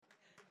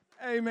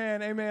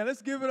Amen, amen.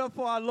 Let's give it up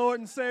for our Lord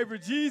and Savior,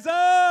 Jesus.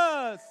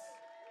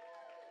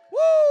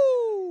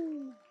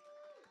 Woo!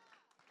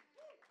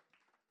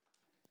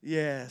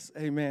 Yes,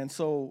 amen.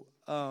 So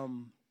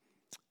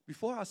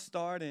before I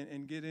start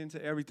and get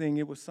into everything,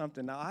 it was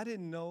something. Now, I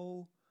didn't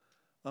know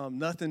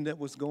nothing that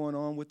was going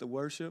on with the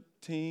worship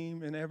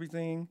team and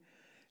everything.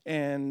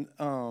 And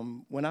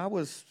when I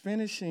was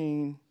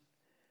finishing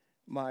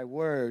my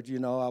word,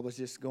 I was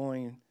just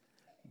going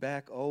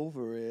back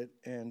over it,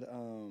 and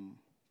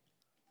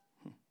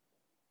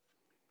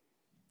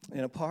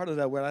a part of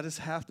that word, I just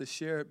have to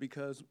share it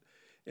because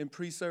in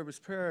pre-service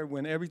prayer,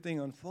 when everything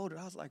unfolded,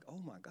 I was like,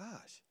 oh my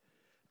gosh.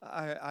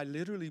 I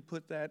literally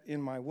put that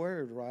in my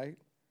word, right?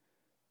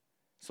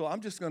 So I'm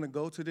just going to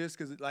go to this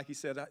because, like he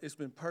said, it's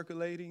been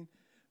percolating.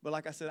 But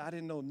like I said, I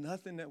didn't know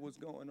nothing that was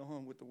going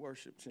on with the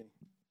worship team.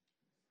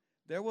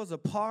 There was a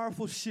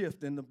powerful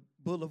shift in the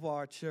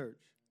Boulevard Church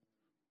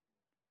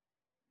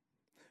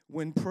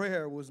when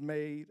prayer was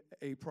made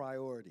a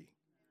priority.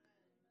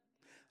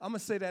 I'm going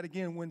to say that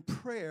again, when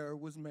prayer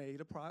was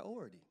made a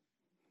priority.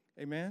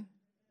 Amen?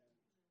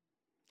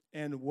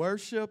 And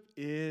worship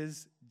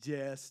is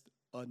just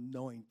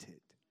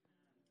anointed.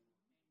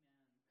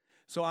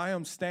 So I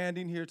am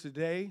standing here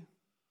today.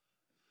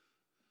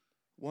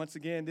 Once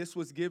again, this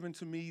was given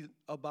to me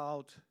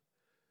about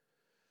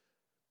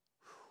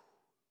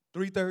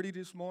 3:30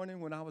 this morning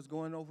when I was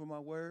going over my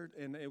word,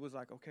 and it was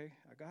like, okay,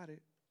 I got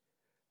it.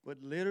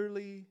 But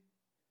literally,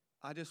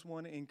 I just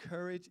want to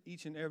encourage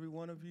each and every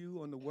one of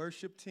you on the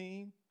worship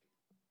team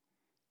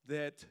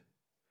that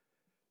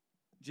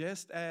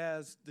just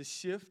as the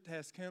shift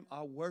has come,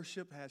 our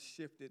worship has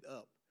shifted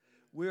up.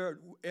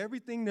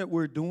 Everything that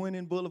we're doing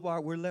in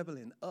Boulevard, we're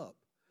leveling up.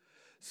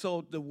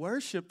 So the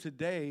worship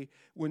today,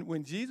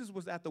 when Jesus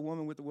was at the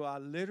woman with the well, I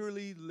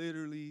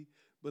literally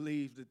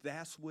believe that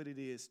that's what it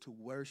is to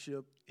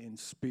worship in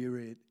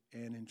spirit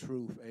and in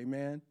truth.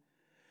 Amen.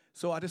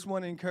 So I just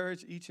want to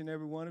encourage each and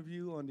every one of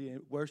you on the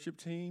worship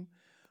team.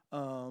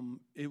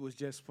 It was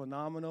just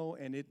phenomenal,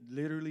 and it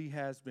literally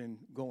has been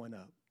going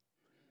up.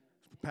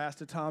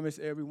 Pastor Thomas,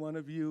 every one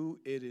of you,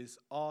 it is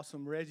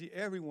awesome. Reggie,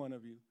 every one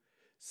of you.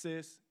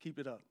 Sis, keep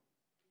it up.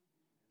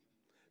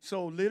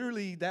 So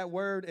literally that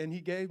word, and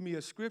he gave me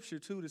a scripture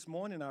too this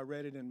morning. I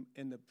read it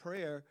in the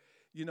prayer.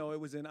 It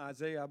was in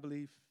Isaiah, I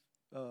believe,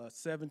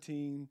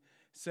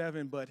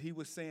 17:7, but he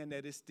was saying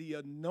that it's the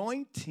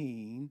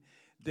anointing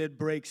that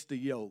breaks the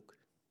yoke,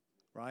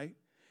 right?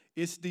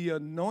 It's the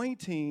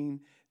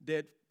anointing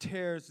that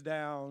tears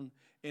down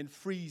and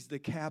frees the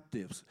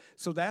captives.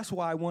 So that's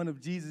why one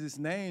of Jesus'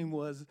 name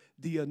was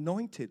the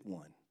Anointed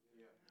One.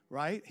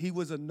 Right? He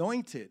was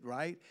anointed,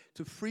 right,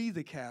 to free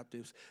the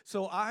captives.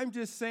 So I'm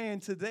just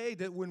saying today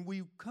that when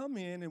we come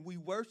in and we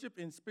worship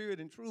in spirit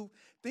and truth,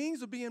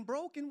 things are being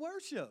broken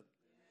worship.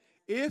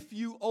 If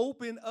you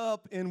open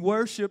up and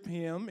worship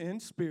him in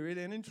spirit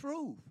and in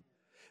truth,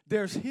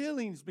 there's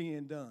healings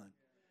being done,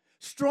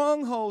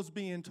 strongholds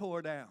being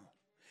torn down,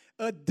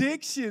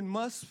 addiction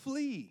must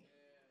flee.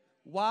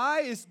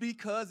 Why? It's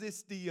because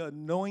it's the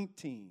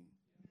anointing.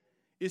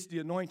 It's the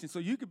anointing. So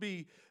you could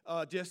be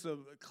just a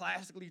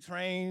classically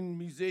trained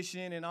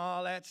musician and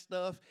all that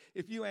stuff.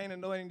 If you ain't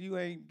anointed, you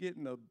ain't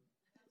getting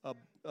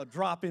a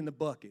drop in the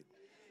bucket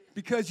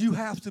because you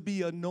have to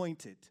be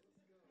anointed.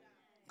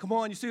 Come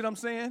on, you see what I'm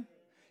saying?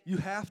 You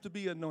have to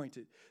be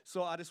anointed.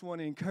 So I just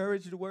want to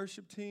encourage the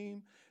worship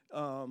team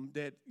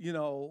that,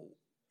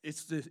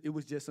 it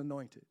was just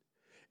anointed.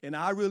 And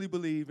I really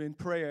believe in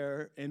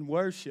prayer and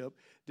worship,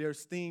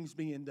 there's things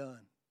being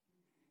done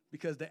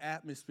because the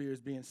atmosphere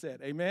is being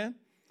set. Amen?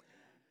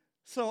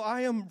 So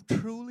I am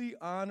truly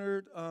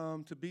honored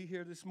to be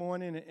here this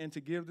morning and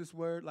to give this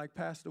word. Like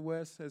Pastor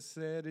West has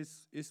said,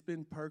 it's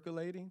been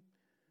percolating.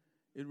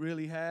 It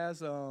really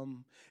has.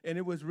 And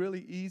it was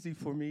really easy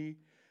for me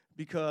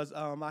because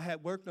I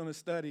had worked on a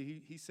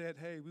study. He said,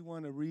 hey, we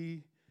want to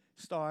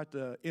restart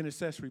the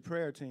intercessory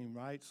prayer team,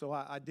 right? So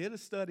I did a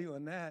study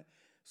on that.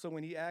 So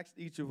when he asked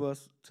each of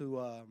us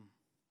to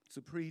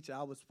preach,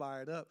 I was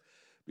fired up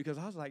because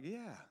I was like,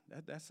 yeah,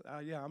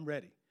 I'm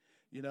ready.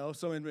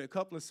 So in a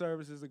couple of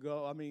services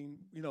ago,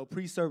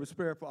 pre-service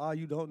prayer, for all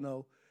you don't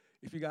know,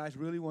 if you guys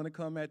really want to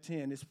come at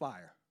 10, it's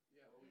fire.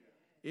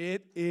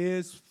 It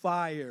is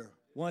fire.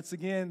 Once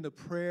again, the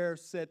prayer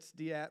sets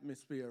the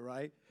atmosphere,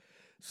 right?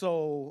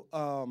 So,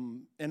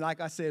 and like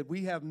I said,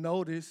 we have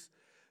noticed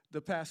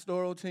the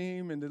pastoral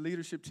team and the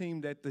leadership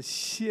team that the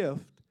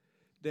shift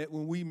that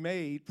when we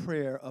made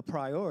prayer a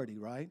priority,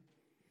 right?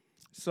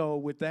 So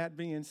with that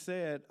being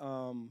said,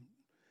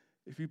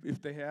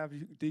 if they have,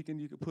 Deacon,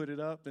 you could put it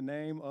up, the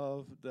name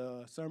of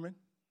the sermon.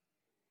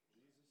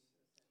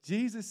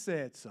 Jesus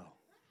said so.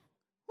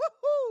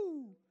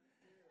 Woohoo!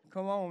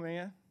 Come on,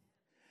 man.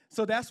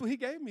 So that's what he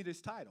gave me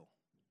this title.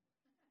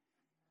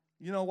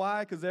 You know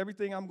why? Because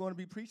everything I'm going to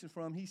be preaching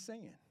from, he's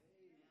saying.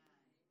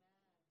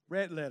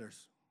 Red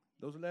letters.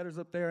 Those letters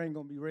up there ain't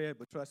going to be red,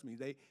 but trust me,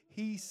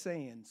 he's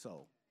saying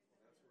so.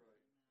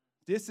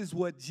 This is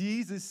what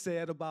Jesus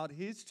said about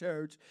his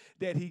church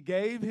that he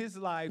gave his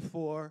life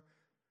for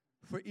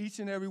each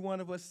and every one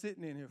of us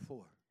sitting in here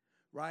for.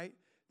 right?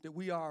 That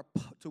we are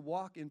to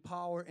walk in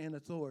power and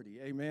authority.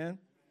 Amen?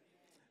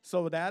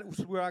 So that was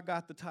where I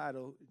got the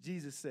title,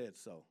 Jesus Said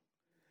So.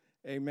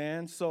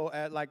 Amen? So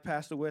like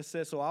Pastor West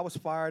said, so I was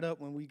fired up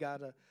when we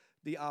got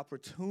the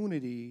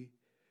opportunity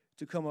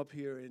to come up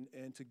here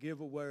and to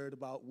give a word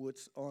about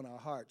what's on our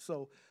heart.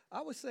 So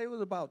I would say it was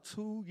about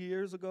 2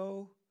 years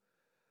ago,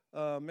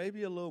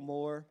 maybe a little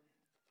more,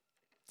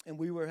 and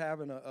we were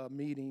having a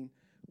meeting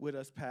with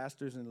us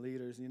pastors and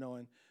leaders,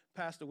 and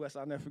Pastor West,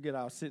 I'll never forget,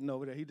 I was sitting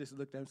over there. He just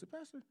looked at me and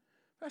said,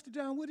 Pastor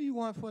John, what do you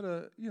want for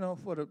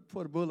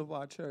the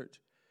Boulevard Church?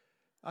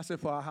 I said,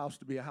 for our house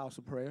to be a house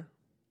of prayer.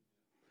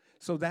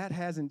 So that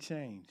hasn't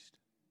changed.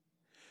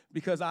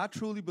 Because I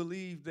truly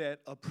believe that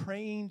a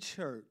praying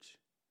church,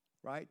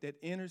 right, that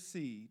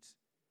intercedes,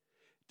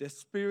 that's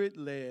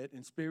spirit-led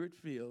and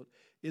spirit-filled,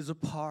 is a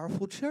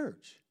powerful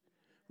church,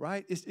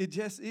 right? It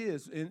just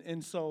is.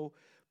 And so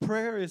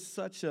prayer is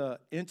such an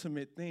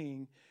intimate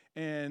thing.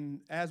 And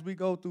as we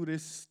go through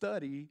this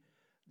study,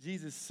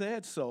 Jesus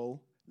said so.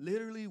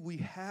 Literally, we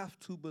have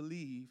to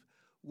believe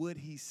what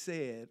he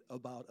said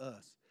about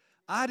us.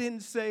 I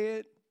didn't say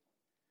it.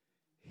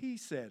 He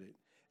said it.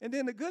 And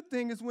then the good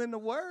thing is when the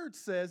word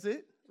says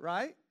it,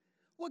 right?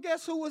 Well,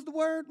 guess who was the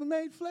word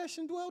made flesh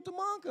and dwelt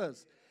among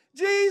us?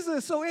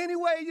 Jesus. So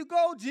anywhere you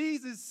go,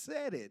 Jesus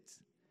said it.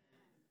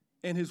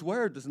 And his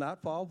word does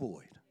not fall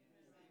void.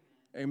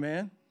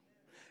 Amen?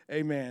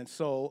 Amen.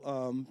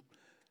 So,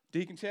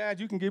 Deacon Chad,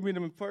 you can give me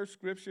the first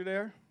scripture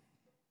there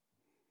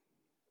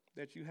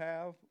that you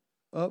have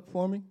up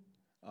for me.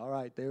 All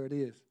right, there it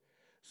is.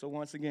 So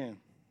once again,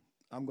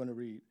 I'm going to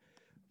read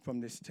from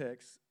this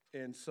text.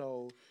 And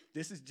so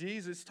this is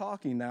Jesus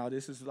talking now.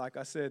 This is, like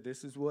I said,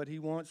 this is what he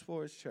wants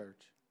for his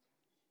church.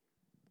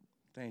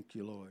 Thank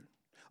you, Lord.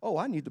 Oh,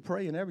 I need to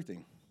pray and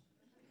everything.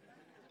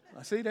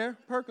 I see there,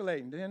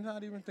 percolating. They're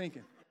not even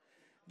thinking.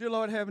 Dear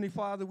Lord, Heavenly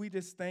Father, we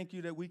just thank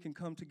you that we can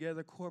come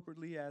together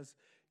corporately as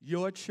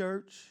your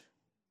church.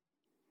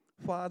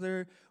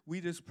 Father,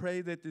 we just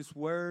pray that this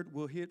word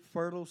will hit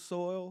fertile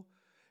soil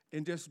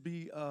and just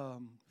be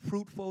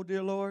fruitful,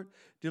 dear Lord.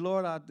 Dear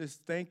Lord, I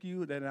just thank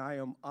you that I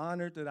am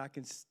honored that I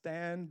can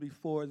stand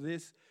before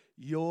this,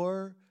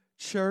 your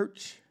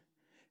church,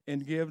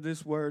 and give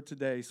this word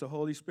today. So,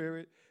 Holy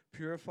Spirit,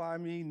 purify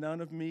me,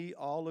 none of me,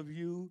 all of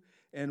you.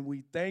 And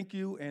we thank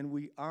you and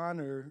we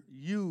honor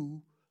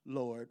you,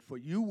 Lord, for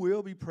you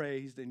will be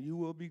praised and you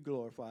will be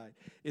glorified.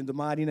 In the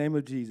mighty name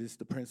of Jesus,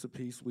 the Prince of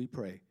Peace, we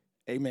pray.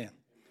 Amen.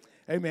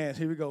 Amen.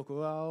 Here we go.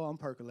 Oh, I'm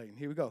percolating.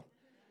 Here we go.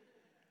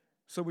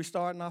 So we're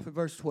starting off at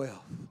verse 12.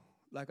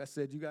 Like I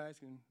said, you guys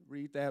can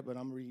read that, but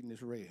I'm reading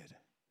this red.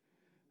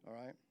 All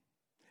right?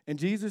 And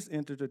Jesus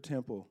entered the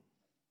temple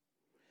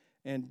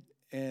and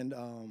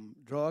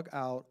drug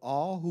out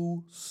all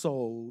who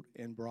sold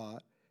and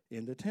brought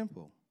in the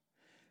temple.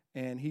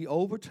 And he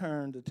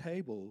overturned the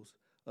tables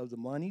of the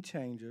money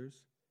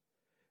changers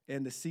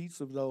and the seats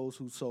of those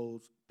who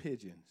sold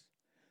pigeons.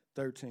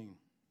 13.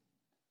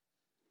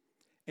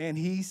 And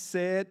he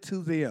said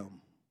to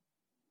them,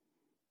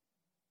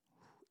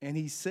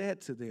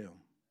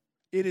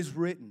 it is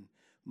written,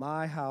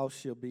 my house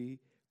shall be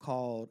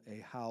called a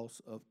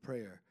house of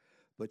prayer,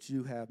 but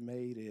you have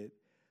made it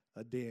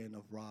a den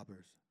of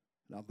robbers.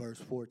 Now, verse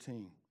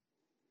 14.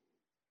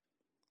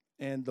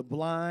 And the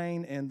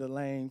blind and the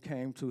lame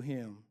came to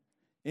him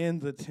in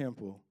the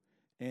temple,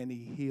 and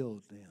he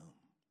healed them.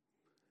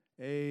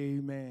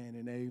 Amen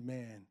and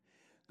amen.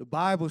 The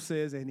Bible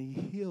says, and he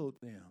healed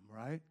them,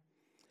 right?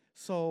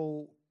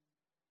 So,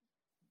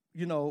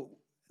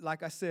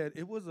 like I said,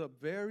 it was a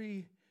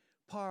very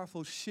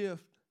powerful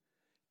shift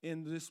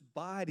in this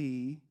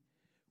body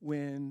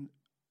when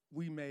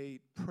we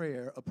made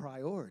prayer a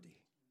priority.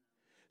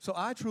 So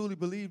I truly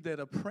believe that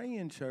a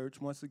praying church,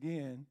 once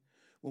again,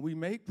 when we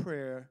make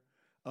prayer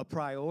a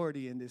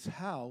priority in this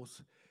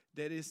house,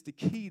 that is the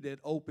key that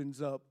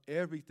opens up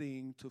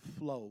everything to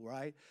flow,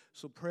 right?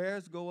 So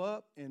prayers go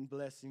up and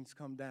blessings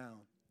come down.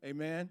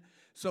 Amen?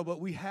 So, but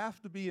we have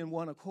to be in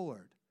one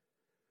accord,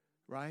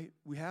 right?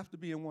 We have to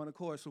be in one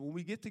accord. So when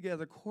we get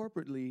together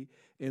corporately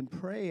and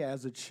pray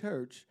as a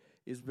church,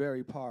 it's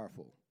very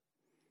powerful.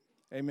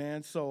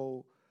 Amen?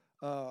 So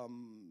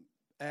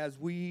as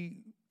we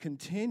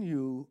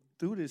continue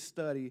through this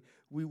study,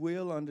 we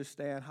will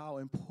understand how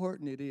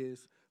important it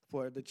is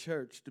for the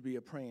church to be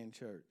a praying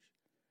church.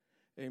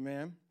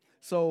 Amen?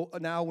 So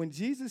now when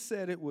Jesus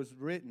said it was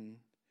written,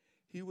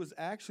 he was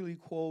actually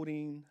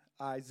quoting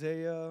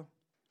Isaiah,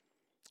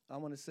 I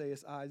want to say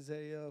it's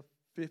Isaiah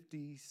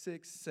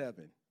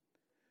 56:7,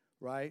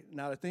 right?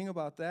 Now the thing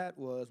about that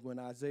was when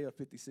Isaiah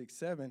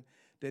 56:7,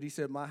 that he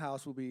said, my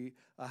house will be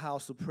a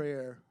house of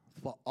prayer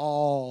for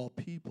all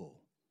people.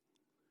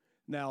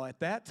 Now at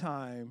that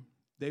time,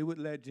 they would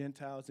let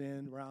Gentiles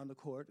in around the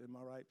court. Am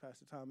I right,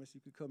 Pastor Thomas?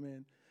 You could come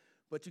in,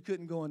 but you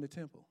couldn't go in the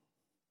temple.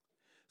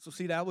 So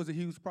see, that was a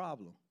huge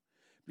problem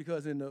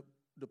because in the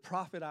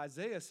prophet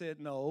Isaiah said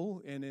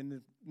no, and in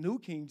the New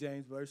King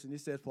James Version,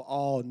 it said for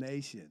all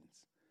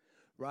nations,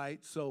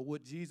 right? So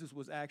what Jesus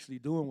was actually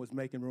doing was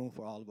making room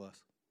for all of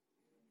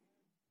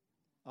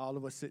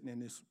us sitting in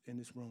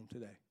this room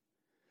today.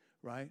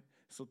 right?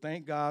 So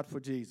thank God for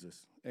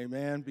Jesus,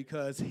 amen,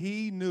 because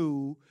he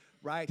knew,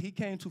 right, he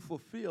came to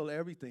fulfill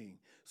everything.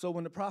 So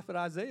when the prophet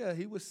Isaiah,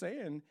 he was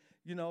saying,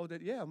 you know,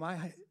 that, yeah,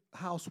 my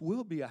house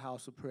will be a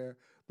house of prayer,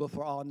 but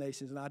for all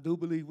nations. And I do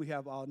believe we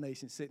have all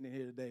nations sitting in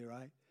here today,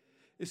 right?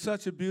 It's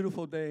such a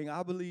beautiful thing.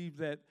 I believe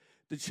that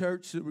the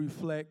church should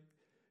reflect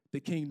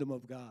the kingdom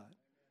of God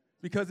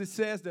because it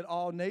says that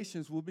all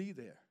nations will be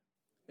there,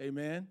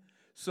 amen?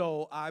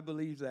 So I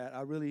believe that.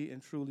 I really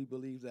and truly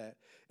believe that.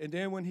 And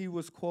then when he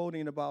was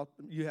quoting about,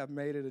 you have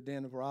made it a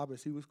den of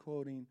robbers, he was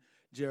quoting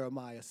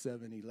Jeremiah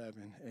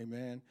 7:11.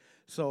 Amen.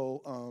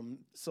 So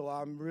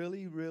I'm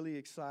really, really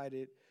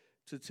excited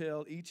to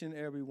tell each and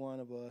every one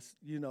of us,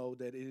 you know,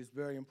 that it is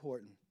very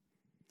important.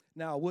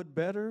 Now, what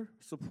better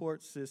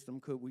support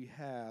system could we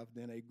have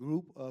than a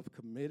group of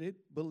committed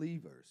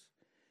believers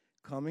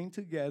coming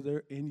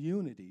together in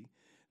unity?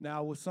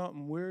 Now, with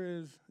something, where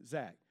is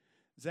Zach?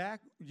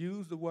 Zach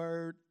used the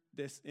word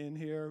that's in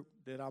here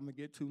that I'm going to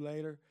get to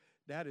later.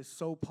 That is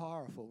so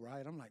powerful,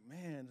 right? I'm like,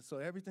 man, so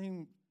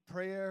everything,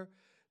 prayer,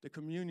 the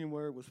communion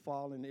word was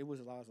falling. I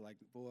was like,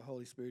 boy,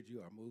 Holy Spirit,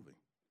 you are moving.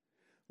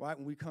 Right?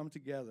 When we come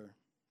together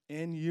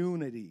in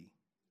unity,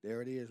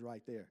 there it is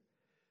right there.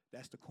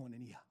 That's the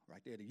koinonia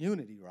right there, the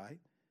unity, right?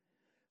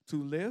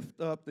 To lift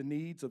up the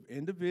needs of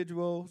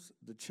individuals,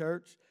 the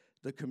church,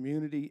 the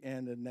community,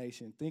 and the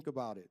nation. Think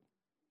about it.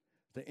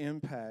 The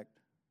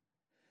impact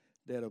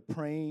that a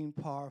praying,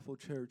 powerful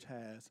church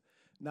has,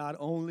 not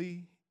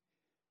only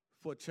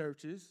for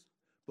churches,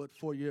 but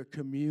for your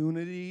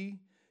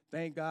community.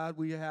 Thank God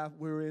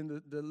we're in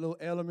the little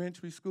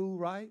elementary school,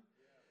 right? Yeah.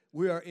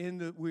 We are in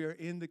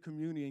the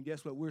community, and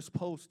guess what? We're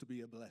supposed to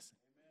be a blessing.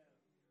 Amen.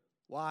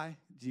 Why?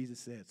 Jesus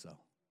said so.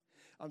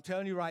 I'm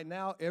telling you right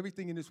now,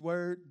 everything in this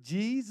word,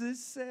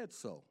 Jesus said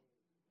so.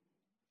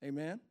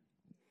 Amen?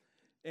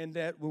 And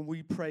that when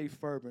we pray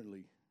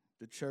fervently,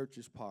 the church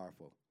is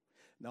powerful.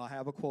 Now, I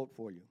have a quote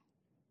for you.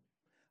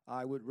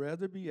 I would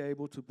rather be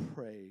able to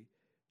pray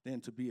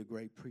than to be a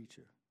great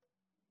preacher.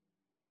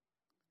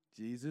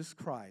 Jesus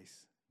Christ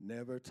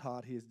never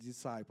taught his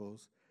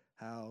disciples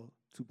how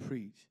to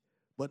preach,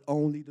 but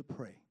only to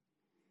pray.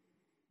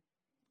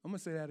 I'm going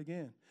to say that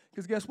again.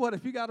 Because guess what?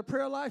 If you got a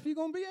prayer life, you're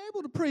going to be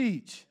able to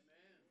preach.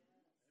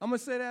 I'm going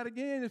to say that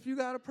again. If you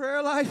got a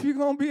prayer life, you're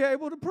going to be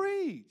able to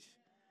preach.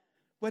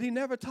 But he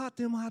never taught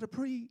them how to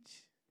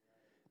preach.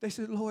 They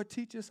said, Lord,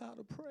 teach us how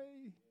to pray.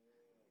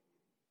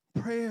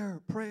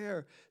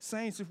 Prayer.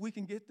 Saints, if we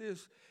can get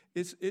this,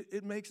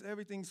 it makes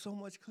everything so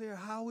much clearer.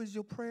 How is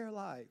your prayer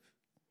life?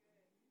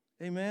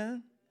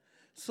 Amen?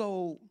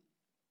 So,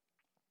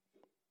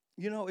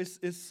 you know,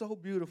 it's so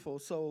beautiful.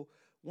 So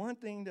one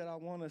thing that I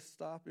want to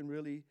stop and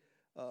really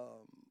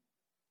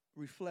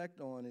reflect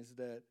on is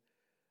that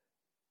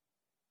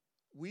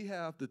we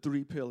have the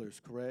three pillars,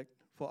 correct?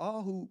 For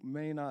all who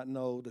may not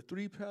know, the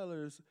three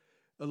pillars,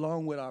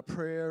 along with our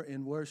prayer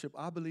and worship,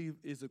 I believe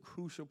is a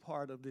crucial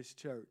part of this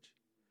church.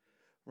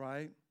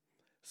 Right?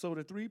 So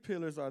the three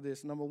pillars are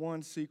this. Number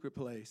one, secret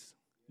place,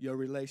 your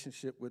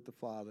relationship with the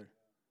Father.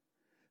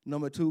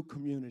 Number two,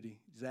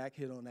 community. Zach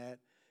hit on that,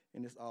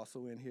 and it's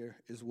also in here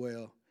as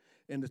well.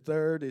 And the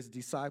third is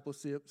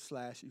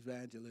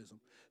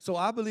discipleship/evangelism. So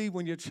I believe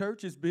when your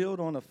church is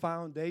built on a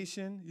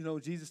foundation, you know,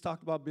 Jesus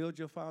talked about build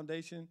your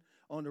foundation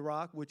on the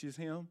rock, which is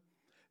him.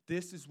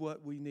 This is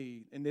what we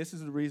need. And this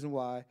is the reason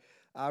why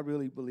I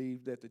really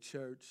believe that the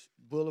church,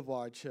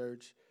 Boulevard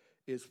Church,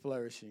 is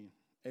flourishing.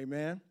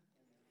 Amen?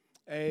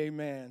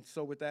 Amen.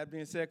 So with that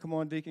being said, come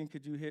on, Deacon,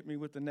 could you hit me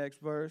with the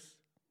next verse?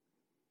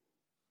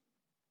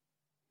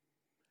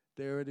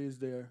 There it is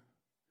there.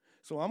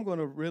 So I'm going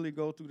to really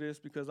go through this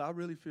because I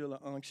really feel an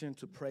unction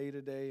to pray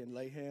today and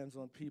lay hands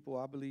on people.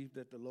 I believe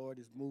that the Lord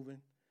is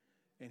moving,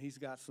 and he's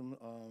got some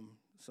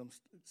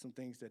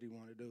things that he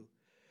want to do.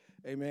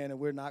 Amen. And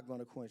we're not going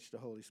to quench the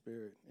Holy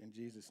Spirit in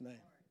Jesus' name.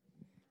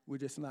 We're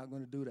just not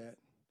going to do that.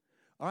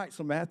 All right,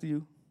 so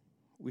Matthew,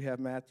 we have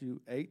Matthew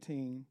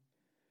 18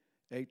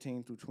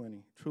 through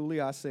 20.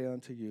 Truly I say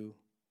unto you,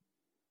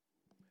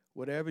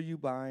 whatever you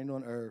bind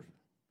on earth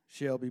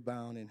shall be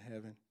bound in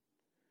heaven,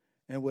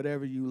 and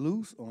whatever you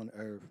loose on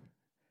earth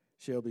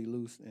shall be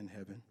loosed in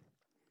heaven.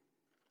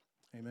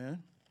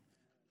 Amen.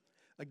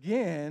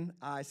 Again,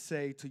 I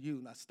say to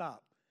you. Now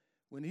stop.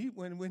 When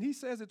he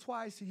says it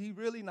twice, he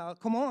really, now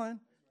come on,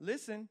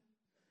 listen.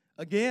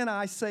 Again,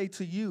 I say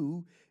to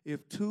you,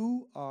 if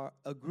two are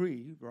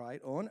agree,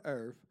 right, on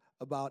earth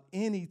about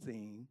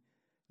anything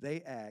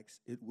they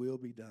ask, it will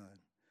be done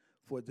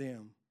for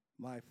them,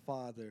 my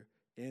Father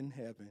in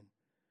heaven,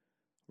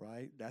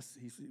 right?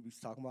 He's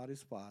talking about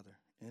his Father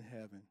in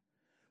heaven.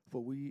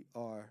 For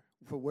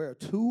where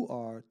two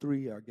or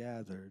three are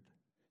gathered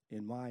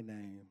in my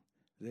name,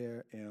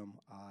 there am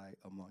I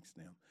amongst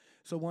them.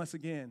 So once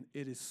again,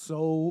 it is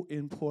so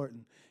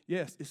important.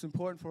 Yes, it's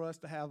important for us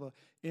to have an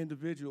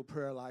individual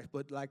prayer life,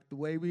 but like the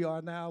way we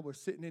are now, we're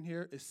sitting in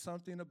here, it's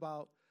something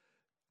about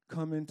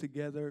coming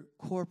together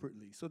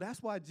corporately. So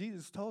that's why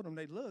Jesus told them,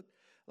 look,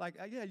 like,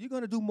 yeah, you're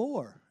going to do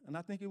more. And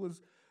I think it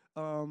was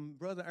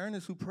Brother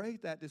Ernest who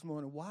prayed that this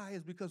morning. Why?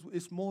 Is because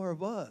it's more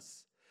of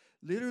us.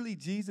 Literally,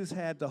 Jesus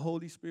had the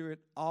Holy Spirit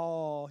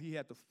he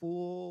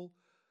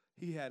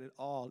had it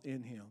all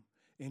in him.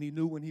 And he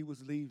knew when he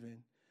was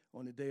leaving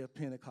on the day of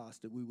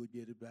Pentecost that we would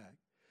get it back.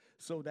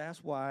 So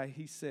that's why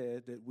he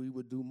said that we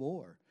would do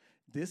more.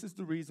 This is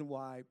the reason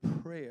why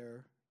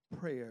prayer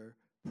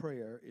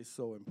is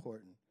so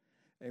important.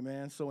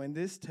 Amen. So in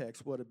this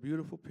text, what a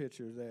beautiful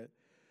picture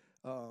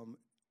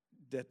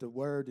that the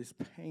word is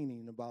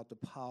painting about the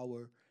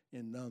power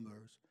in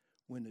numbers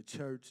when the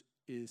church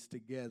is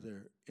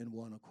together in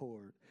one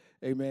accord.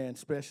 Amen,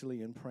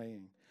 especially in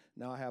praying.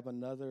 Now I have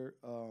another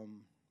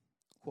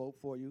quote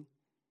for you.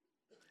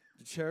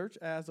 The church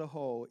as a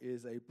whole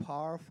is a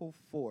powerful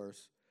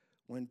force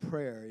when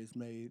prayer is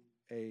made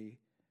a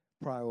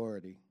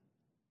priority.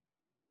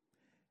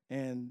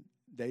 And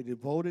they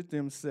devoted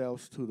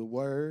themselves to the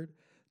word,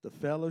 the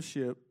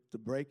fellowship, the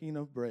breaking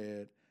of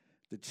bread.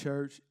 The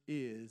church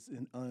is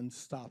an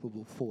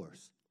unstoppable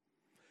force.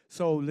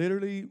 So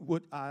literally,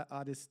 what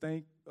I just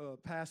think,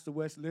 Pastor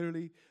West,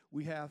 literally,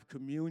 we have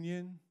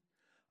communion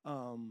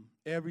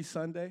every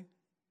Sunday.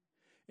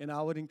 And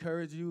I would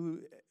encourage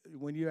you,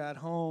 when you're at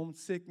home,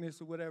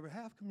 sickness or whatever,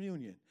 have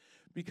communion.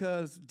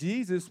 Because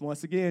Jesus,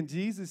 once again,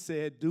 Jesus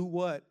said, do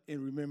what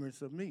in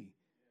remembrance of me?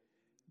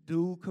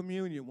 Do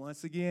communion.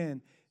 Once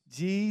again,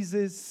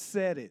 Jesus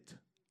said it.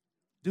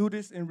 Do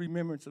this in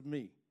remembrance of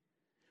me,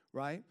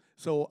 right?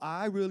 So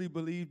I really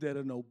believe that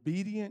an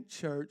obedient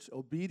church,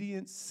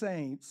 obedient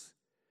saints,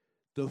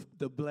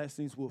 the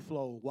blessings will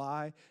flow.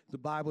 Why? The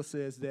Bible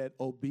says that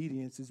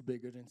obedience is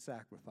bigger than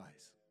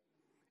sacrifice.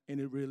 And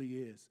it really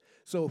is.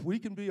 So if we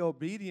can be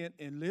obedient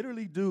and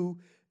literally do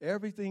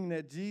everything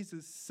that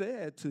Jesus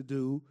said to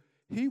do,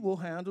 he will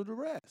handle the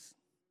rest.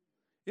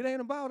 It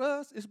ain't about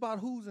us. It's about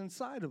who's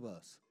inside of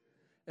us.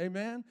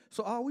 Amen?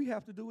 So all we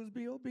have to do is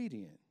be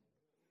obedient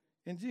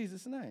in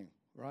Jesus' name,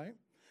 right?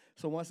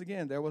 So once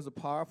again, there was a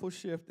powerful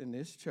shift in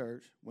this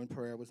church when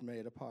prayer was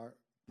made a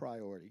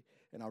priority.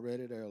 And I read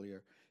it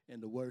earlier.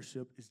 And the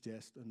worship is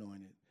just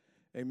anointed.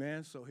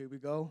 Amen? So here we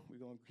go.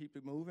 We're going to keep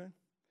it moving.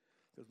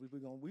 Because we're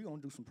going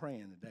to do some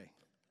praying today.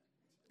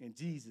 In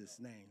Jesus'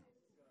 name.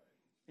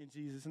 In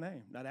Jesus'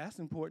 name. Now, that's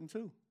important,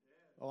 too.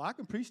 Oh, I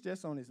can preach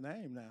just on his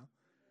name now.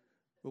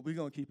 But we're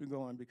going to keep it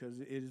going because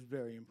it is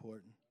very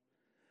important.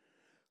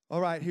 All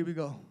right, here we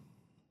go.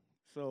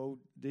 So,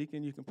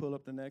 Deacon, you can pull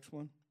up the next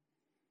one.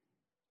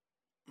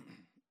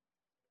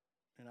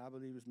 And I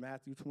believe it's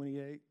Matthew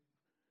 28.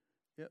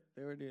 Yep,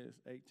 there it is,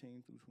 18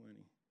 through 20.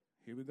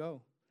 Here we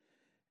go.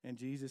 And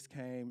Jesus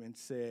came and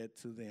said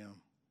to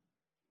them,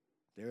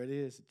 there it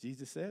is.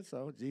 Jesus said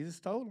so. Jesus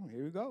told them,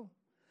 here we go.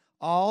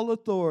 All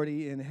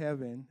authority in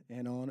heaven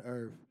and on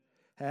earth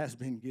has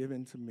been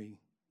given to me.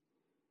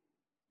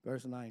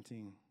 Verse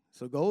 19.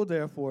 So go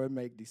therefore and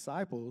make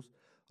disciples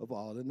of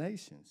all the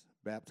nations,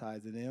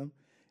 baptizing them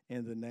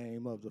in the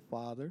name of the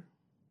Father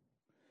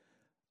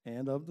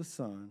and of the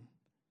Son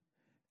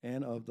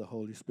and of the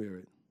Holy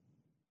Spirit,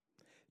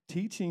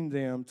 teaching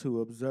them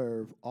to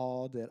observe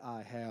all that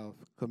I have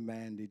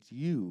commanded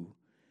you.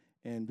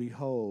 And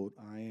behold,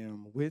 I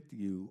am with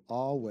you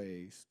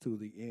always to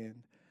the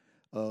end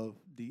of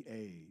the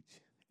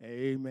age.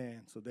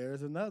 Amen. So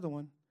there's another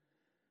one,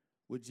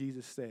 what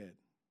Jesus said.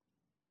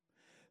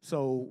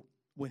 So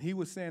when he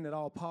was saying that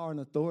all power and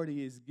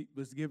authority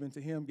was given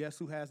to him, guess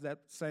who has that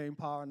same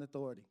power and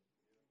authority?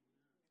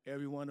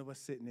 Every one of us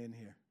sitting in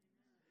here.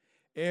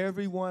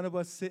 Every one of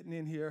us sitting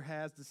in here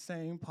has the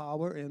same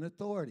power and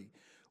authority.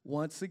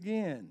 Once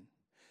again,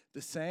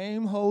 the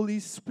same Holy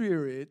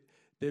Spirit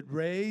that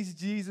raised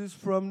Jesus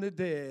from the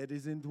dead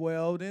is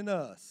indwelled in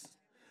us,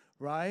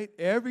 right?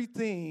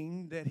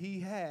 Everything that he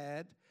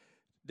had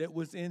that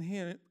was in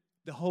him,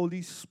 the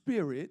Holy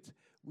Spirit,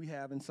 we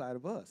have inside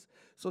of us.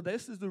 So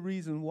this is the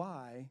reason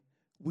why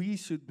we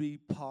should be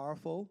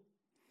powerful.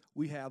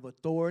 We have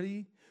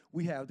authority.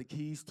 We have the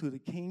keys to the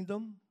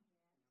kingdom.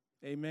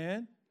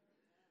 Amen.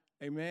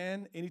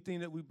 Amen. Anything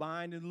that we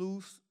bind and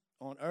loose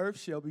on earth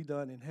shall be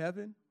done in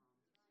heaven.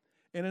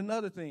 And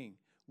another thing,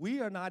 we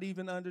are not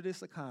even under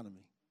this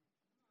economy.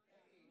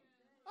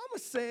 I'm going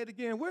to say it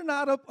again. We're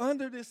not up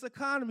under this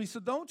economy, so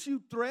don't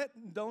you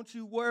threaten, don't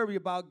you worry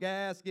about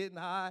gas getting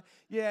high.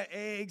 Yeah,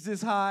 eggs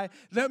is high.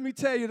 Let me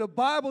tell you, the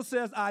Bible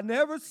says, I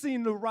never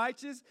seen the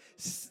righteous,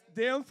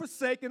 them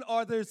forsaken,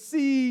 or their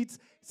seed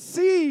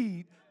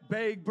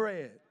bake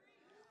bread.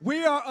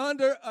 We are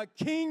under a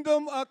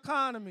kingdom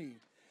economy.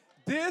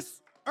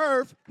 This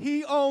earth,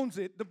 he owns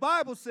it. The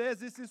Bible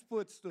says it's his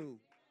footstool.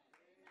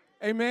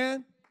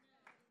 Amen?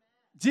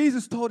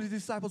 Jesus told his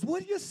disciples,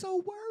 what are you so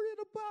worried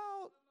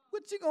about?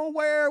 What you going to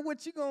wear?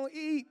 What you going to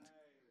eat?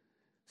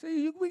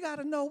 See, we got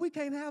to know we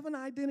can't have an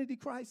identity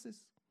crisis.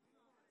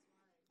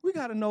 We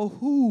got to know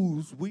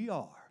whose we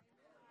are.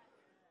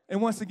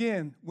 And once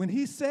again, when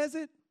he says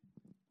it,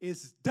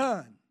 it's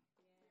done.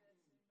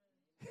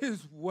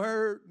 His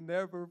word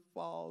never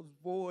falls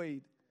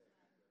void.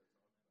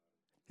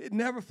 It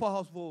never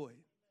falls void.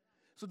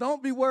 So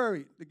don't be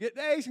worried. The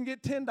eggs can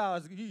get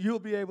 $10. You'll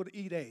be able to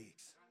eat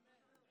eggs.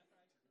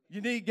 You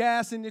need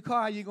gas in your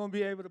car, you're going to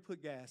be able to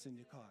put gas in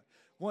your car.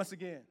 Once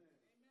again,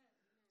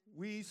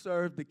 We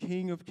serve the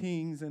King of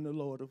Kings and the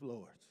Lord of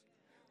Lords.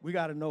 We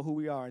got to know who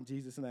we are in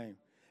Jesus' name.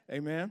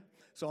 Amen.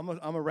 So I'm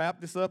gonna wrap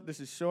this up. This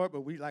is short,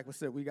 but like I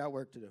said, we got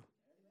work to do.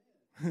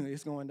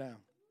 It's going down.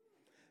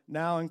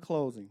 Now in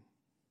closing,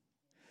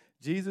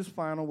 Jesus'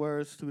 final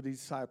words to the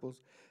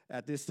disciples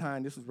at this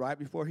time, this was right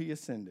before he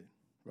ascended,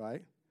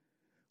 right?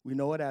 We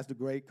know it as the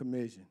Great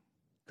Commission.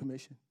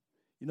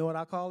 You know what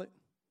I call it?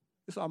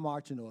 It's our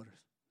marching orders.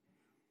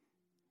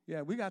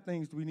 Yeah, we got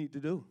things we need to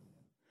do.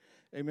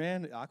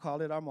 Amen. I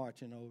call it our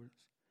marching orders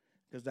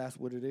because that's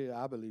what it is.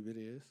 I believe it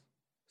is.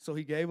 So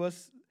he gave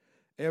us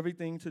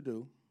everything to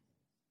do,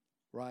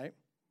 right?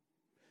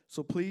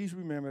 So please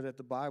remember that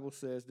the Bible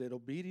says that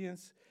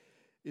obedience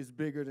is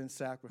bigger than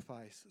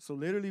sacrifice. So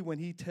literally when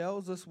he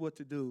tells us what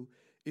to do,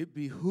 it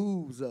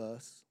behooves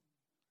us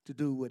to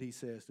do what he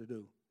says to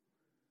do.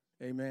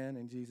 Amen,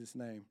 in Jesus'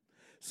 name.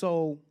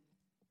 So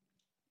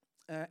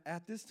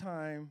at this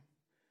time,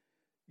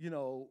 you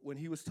know, when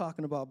he was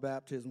talking about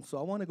baptism, so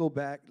I want to go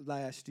back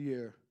last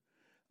year,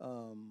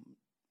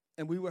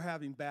 and we were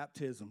having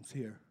baptisms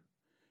here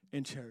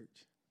in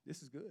church.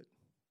 This is good.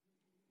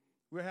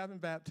 We're having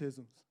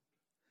baptisms.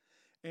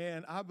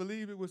 And I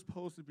believe it was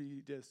supposed to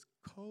be just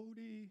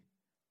Cody,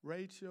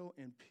 Rachel,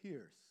 and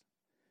Pierce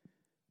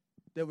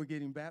that were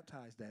getting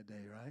baptized that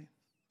day, right?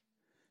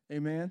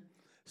 Amen.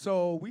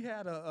 So we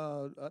had,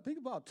 I think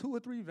about 2 or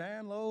 3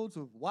 van loads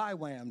of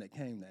YWAM that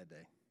came that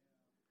day.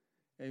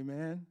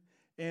 Amen.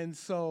 And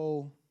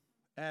so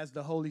as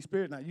the Holy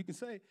Spirit, now you can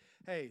say,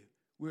 hey,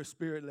 we're a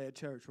spirit-led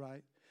church,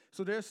 right?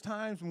 So there's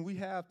times when we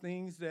have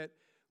things that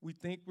we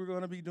think we're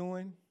going to be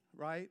doing,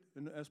 right?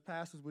 And as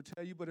pastors would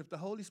tell you, but if the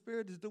Holy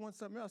Spirit is doing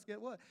something else,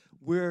 get what?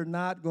 We're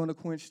not going to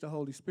quench the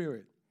Holy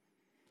Spirit.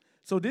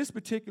 So this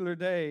particular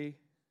day,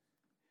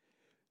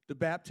 the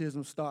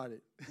baptism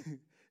started.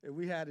 And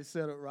we had it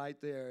set up right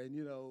there. And,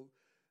 you know,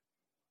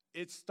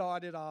 it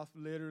started off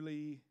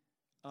literally,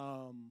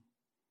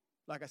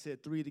 like I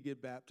said, 3 to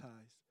get baptized.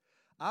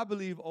 I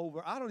believe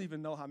I don't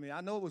even know how many.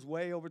 I know it was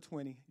way over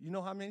 20. You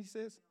know how many,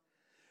 sis?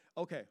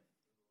 Okay.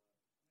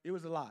 It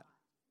was a lot.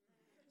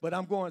 But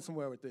I'm going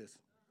somewhere with this.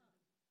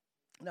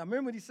 Now,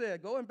 remember what he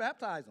said, go and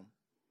baptize them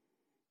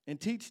and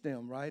teach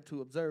them, right,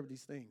 to observe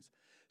these things.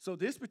 So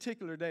this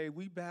particular day,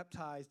 we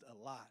baptized a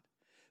lot.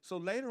 So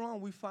later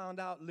on, we found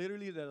out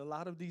literally that a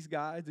lot of these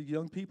guys, the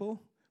young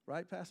people,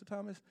 right, Pastor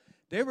Thomas,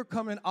 they were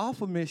coming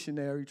off a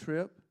missionary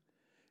trip,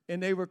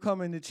 and they were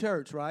coming to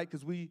church, right,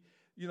 because we,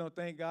 you know,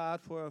 thank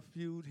God for a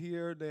few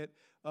here that,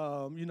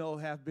 you know,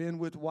 have been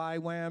with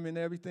YWAM and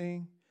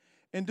everything.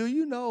 And do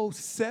you know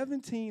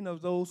 17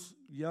 of those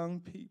young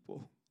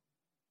people,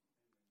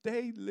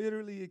 they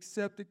literally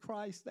accepted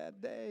Christ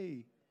that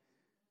day.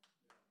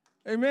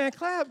 Amen.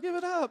 Clap, give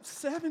it up.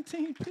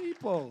 17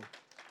 people.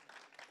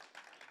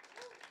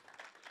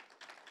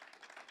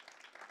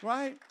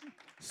 Right?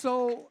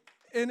 So,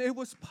 and it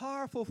was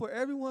powerful for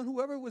everyone,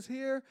 whoever was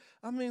here.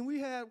 I mean, we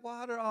had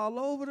water all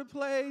over the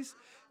place.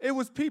 It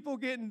was people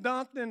getting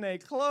dunked in their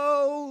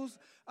clothes.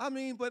 I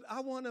mean, but I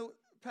want to,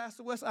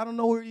 Pastor West, I don't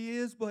know where he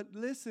is, but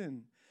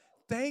listen,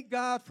 thank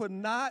God for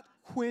not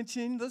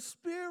quenching the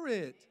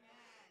Spirit.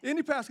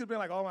 Any pastor could be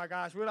like, oh my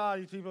gosh, where all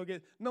these people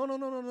get?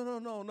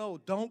 No.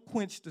 Don't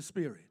quench the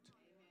Spirit.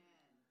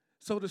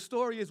 So the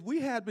story is we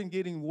had been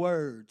getting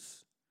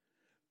words,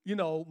 you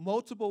know,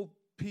 multiple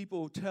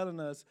people telling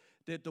us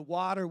that the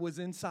water was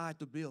inside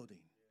the building.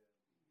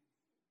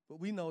 But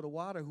we know the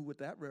water, what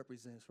that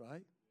represents,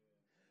 right?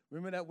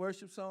 Remember that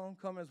worship song,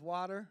 come as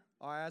water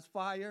or as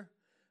fire?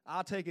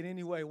 I'll take it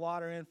anyway.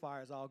 Water and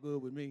fire is all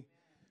good with me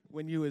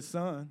when you his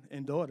son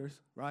and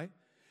daughters, right?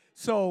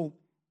 So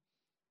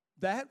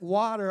that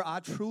water, I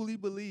truly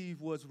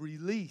believe, was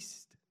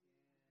released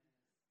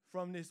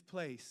from this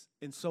place,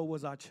 and so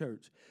was our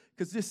church.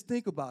 Because just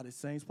think about it,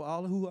 saints, for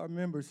all who are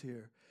members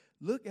here.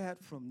 Look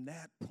at from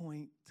that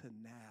point to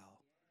now.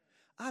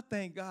 I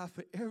thank God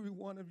for every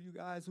one of you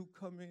guys who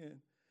come in.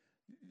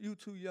 You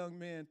 2 young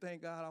men,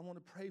 thank God. I want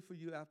to pray for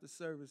you after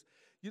service.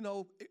 You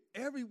know,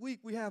 every week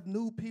we have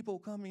new people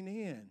coming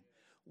in.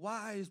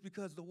 Why? It's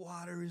because the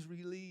water is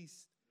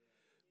released.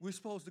 We're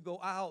supposed to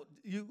go out.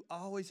 You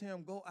always hear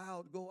them, go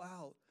out, go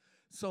out.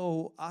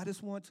 So I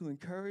just want to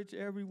encourage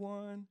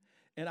everyone.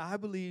 And I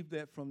believe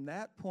that from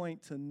that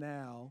point to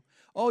now,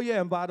 oh,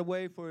 yeah, and by the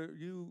way, for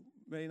you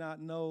may not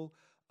know,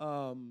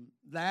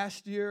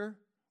 last year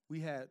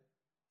we had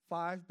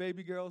 5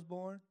 baby girls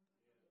born.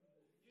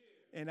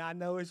 And I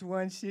know it's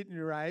one sitting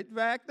right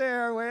back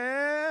there.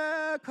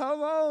 Well,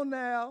 come on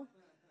now.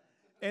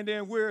 And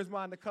then where's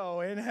my Nicole?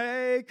 And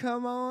hey,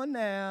 come on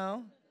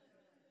now.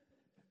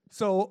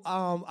 So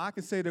I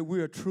can say that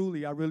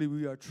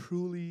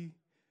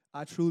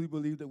I truly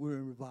believe that we're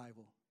in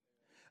revival.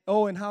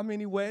 Oh, and how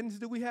many weddings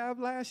did we have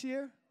last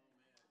year?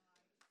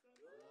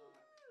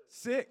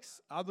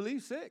 6. I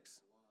believe 6.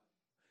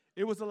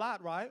 It was a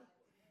lot, right?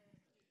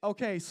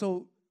 Okay,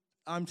 so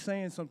I'm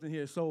saying something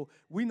here. So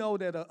we know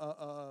that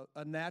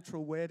a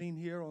natural wedding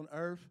here on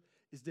earth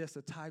is just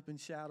a type and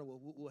shadow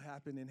of what will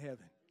happen in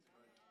heaven.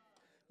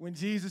 When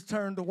Jesus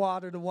turned the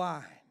water to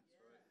wine.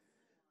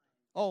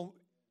 Oh,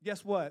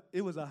 Guess what?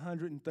 It was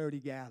 130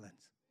 gallons.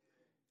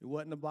 It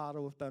wasn't a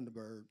bottle of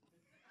Thunderbird.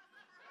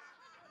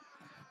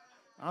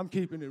 I'm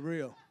keeping it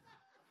real.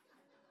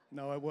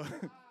 No, it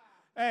wasn't.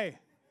 Hey,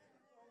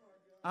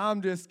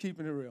 I'm just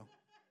keeping it real.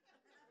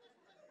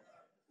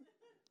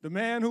 The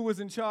man who was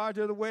in charge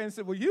of the wedding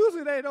said, well,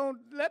 usually they don't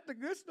let the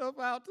good stuff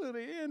out to the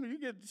end. You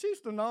get the cheap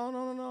stuff.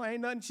 No.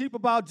 Ain't nothing cheap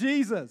about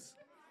Jesus.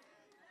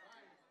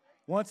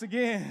 Once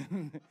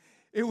again,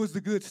 it was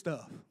the good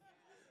stuff.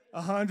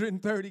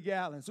 130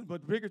 gallons.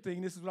 But the bigger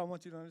thing, this is what I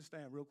want you to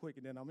understand real quick,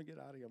 and then I'm going to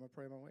get out of here. I'm going to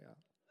pray my way out.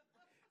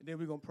 And then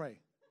we're going to pray.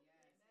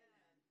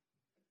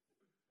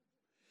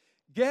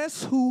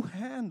 Guess who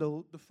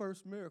handled the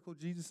first miracle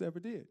Jesus ever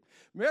did?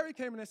 Mary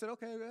came in and said,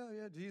 okay, well,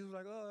 yeah. Jesus was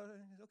like, oh,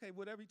 okay,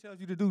 whatever he tells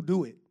you to do,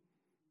 do it.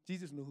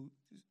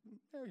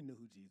 Mary knew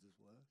who Jesus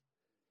was.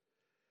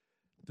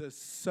 The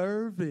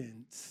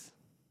servants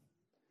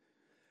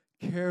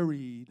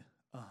carried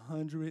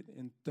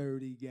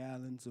 130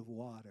 gallons of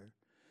water.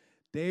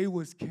 They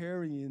was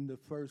carrying the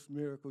first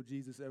miracle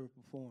Jesus ever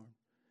performed.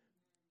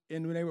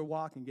 And when they were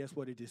walking, guess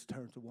what? It just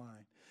turned to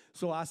wine.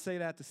 So I say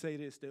that to say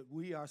this, that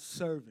we are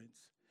servants.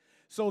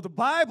 So the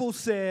Bible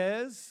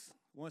says,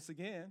 once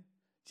again,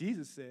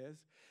 Jesus says,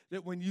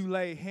 that when you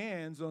lay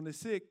hands on the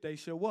sick, they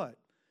shall what?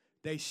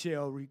 They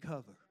shall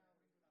recover.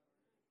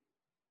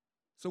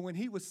 So when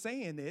he was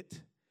saying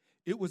it,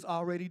 it was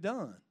already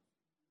done.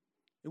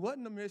 It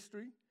wasn't a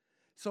mystery.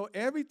 So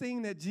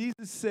everything that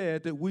Jesus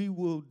said that we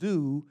will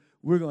do,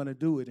 we're going to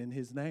do it in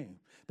his name.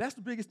 That's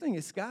the biggest thing.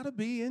 It's got to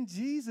be in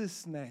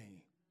Jesus'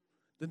 name,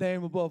 the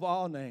name above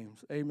all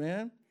names.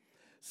 Amen?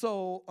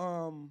 So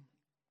I'm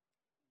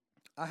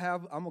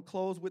going to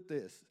close with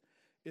this.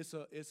 It's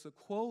a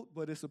quote,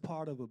 but it's a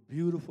part of a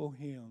beautiful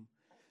hymn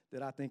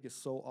that I think is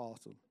so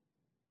awesome.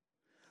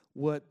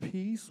 What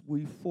peace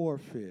we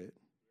forfeit.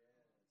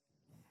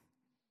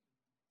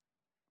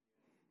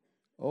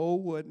 Oh,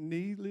 what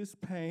needless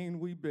pain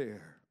we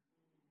bear.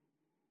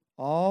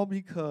 All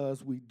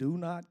because we do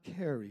not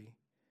carry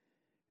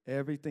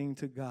everything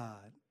to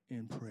God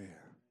in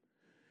prayer.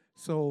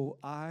 So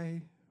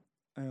I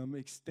am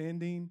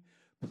extending,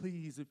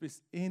 please, if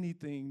it's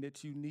anything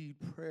that you need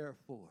prayer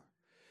for,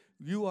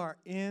 you are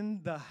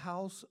in the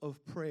house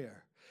of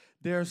prayer.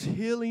 There's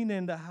healing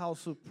in the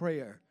house of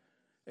prayer.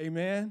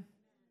 Amen?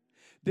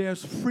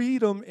 There's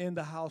freedom in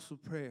the house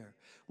of prayer.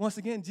 Once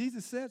again,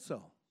 Jesus said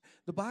so.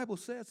 The Bible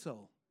said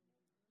so.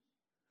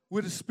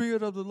 Where the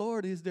Spirit of the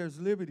Lord is, there's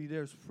liberty,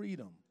 there's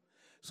freedom.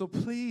 So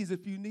please,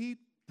 if you need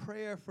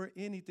prayer for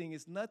anything,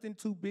 it's nothing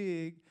too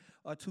big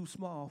or too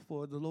small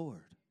for the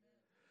Lord.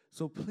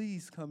 So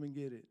please come and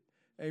get it.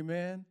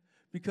 Amen?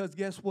 Because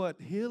guess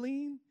what?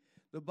 Healing,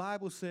 the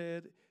Bible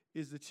said,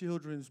 is the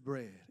children's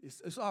bread.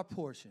 It's our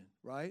portion,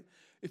 right?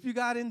 If you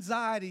got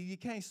anxiety, you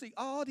can't see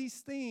all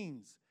these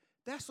things.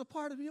 That's a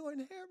part of your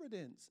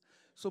inheritance.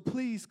 So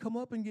please come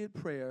up and get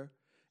prayer.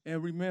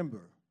 And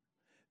remember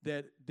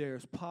that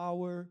there's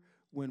power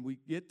when we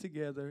get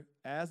together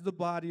as the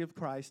body of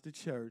Christ, the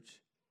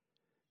church,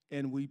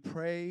 and we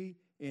pray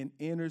and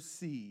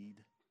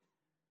intercede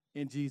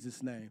in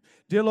Jesus' name.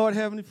 Dear Lord,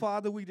 Heavenly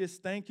Father, we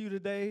just thank you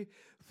today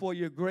for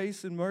your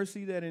grace and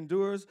mercy that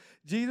endures.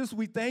 Jesus,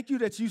 we thank you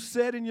that you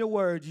said in your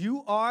word,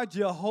 you are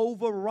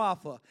Jehovah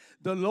Rapha,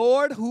 the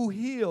Lord who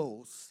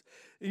heals.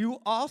 You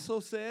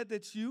also said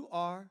that you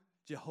are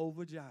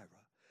Jehovah Jireh,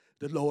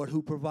 the Lord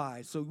who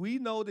provides. So we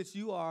know that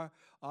you are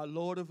our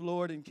Lord of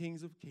lords and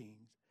Kings of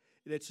kings,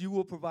 that you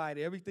will provide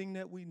everything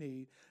that we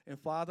need. And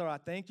Father, I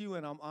thank you,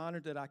 and I'm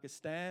honored that I could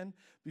stand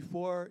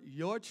before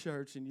your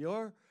church and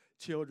your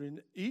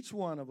children, each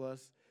one of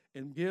us,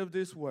 and give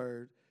this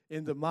word.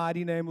 In the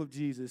mighty name of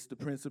Jesus, the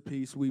Prince of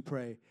Peace, we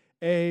pray.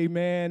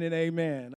 Amen and amen.